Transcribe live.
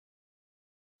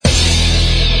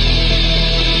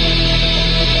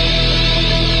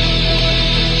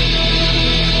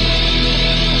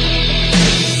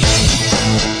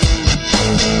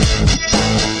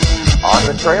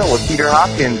Trail with Peter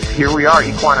Hopkins. Here we are,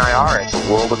 EquineIR at the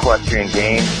World Equestrian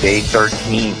Games, day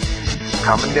 13.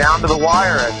 Coming down to the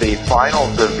wire at the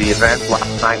finals of the event.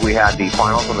 Last night we had the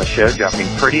finals on the show jumping.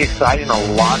 Pretty exciting,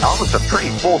 almost a pretty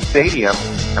full stadium,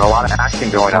 and a lot of action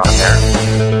going on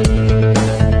there.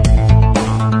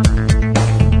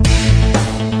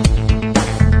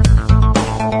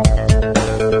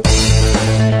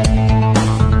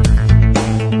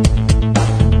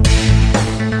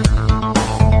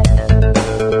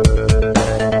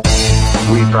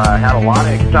 Had a lot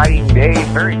of exciting days,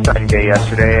 very exciting day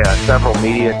yesterday. Several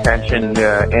media attention.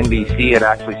 NBC had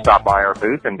actually stopped by our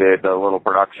booth and did a little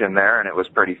production there, and it was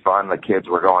pretty fun. The kids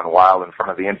were going wild in front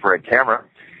of the infrared camera.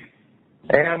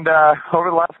 And over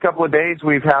the last couple of days,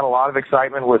 we've had a lot of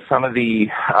excitement with some of the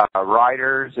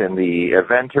riders and the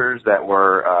eventers that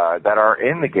are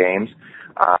in the games.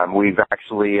 We've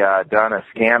actually done a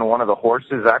scan. One of the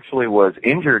horses actually was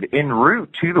injured en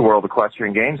route to the World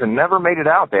Equestrian Games and never made it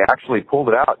out. They actually pulled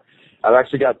it out. I've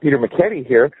actually got Peter McKetty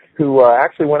here, who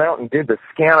actually went out and did the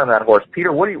scan on that horse.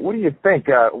 Peter, what do you think?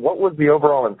 What was the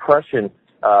overall impression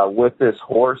with this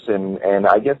horse? And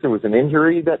I guess it was an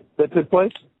injury that took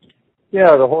place?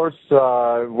 Yeah, the horse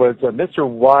was a Mr.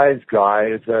 Wise Guy.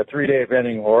 It's a 3-day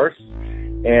eventing horse,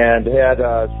 and had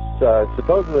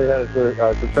supposedly had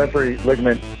a suspensory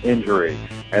ligament injury,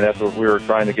 and that's what we were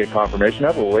trying to get confirmation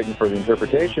of. We're waiting for the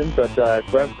interpretation, but it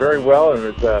went very well, and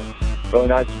it was really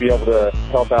nice to be able to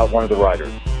help out one of the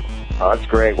riders. Oh, that's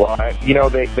great. Well,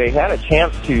 they had a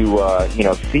chance to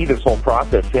see this whole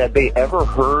process. Had they ever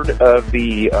heard of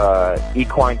the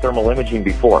equine thermal imaging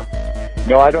before?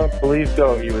 No, I don't believe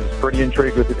so. He was pretty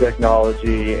intrigued with the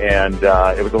technology, and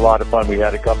it was a lot of fun. We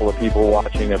had a couple of people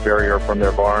watching a farrier from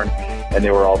their barn, and they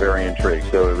were all very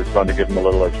intrigued, so it was fun to give them a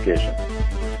little education.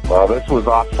 Well, this was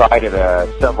off-site at a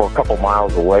couple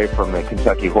miles away from the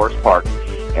Kentucky Horse Park,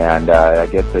 and I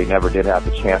guess they never did have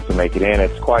the chance to make it in.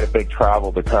 It's quite a big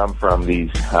travel to come from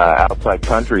these outside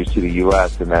countries to the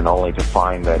U.S. and then only to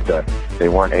find that they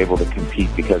weren't able to compete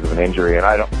because of an injury. And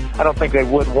I don't think they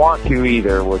would want to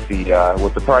either with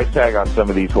the price tag on some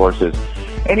of these horses.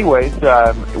 Anyways,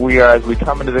 as we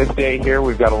come into this day here,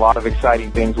 we've got a lot of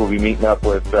exciting things. We'll be meeting up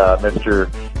with Mr.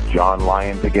 John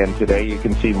Lyons again today. You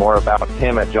can see more about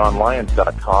him at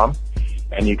johnlyons.com,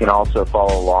 and you can also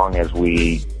follow along as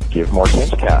we give more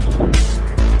Tinchcasts.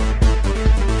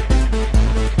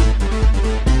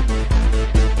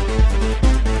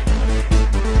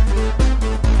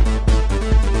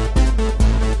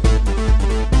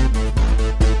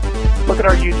 Look at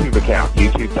our YouTube account,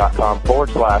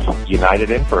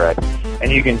 youtube.com/United Infrared,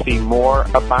 and you can see more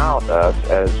about us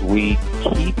as we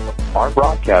keep our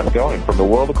broadcast going from the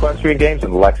World Equestrian Games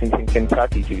in Lexington,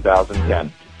 Kentucky,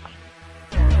 2010.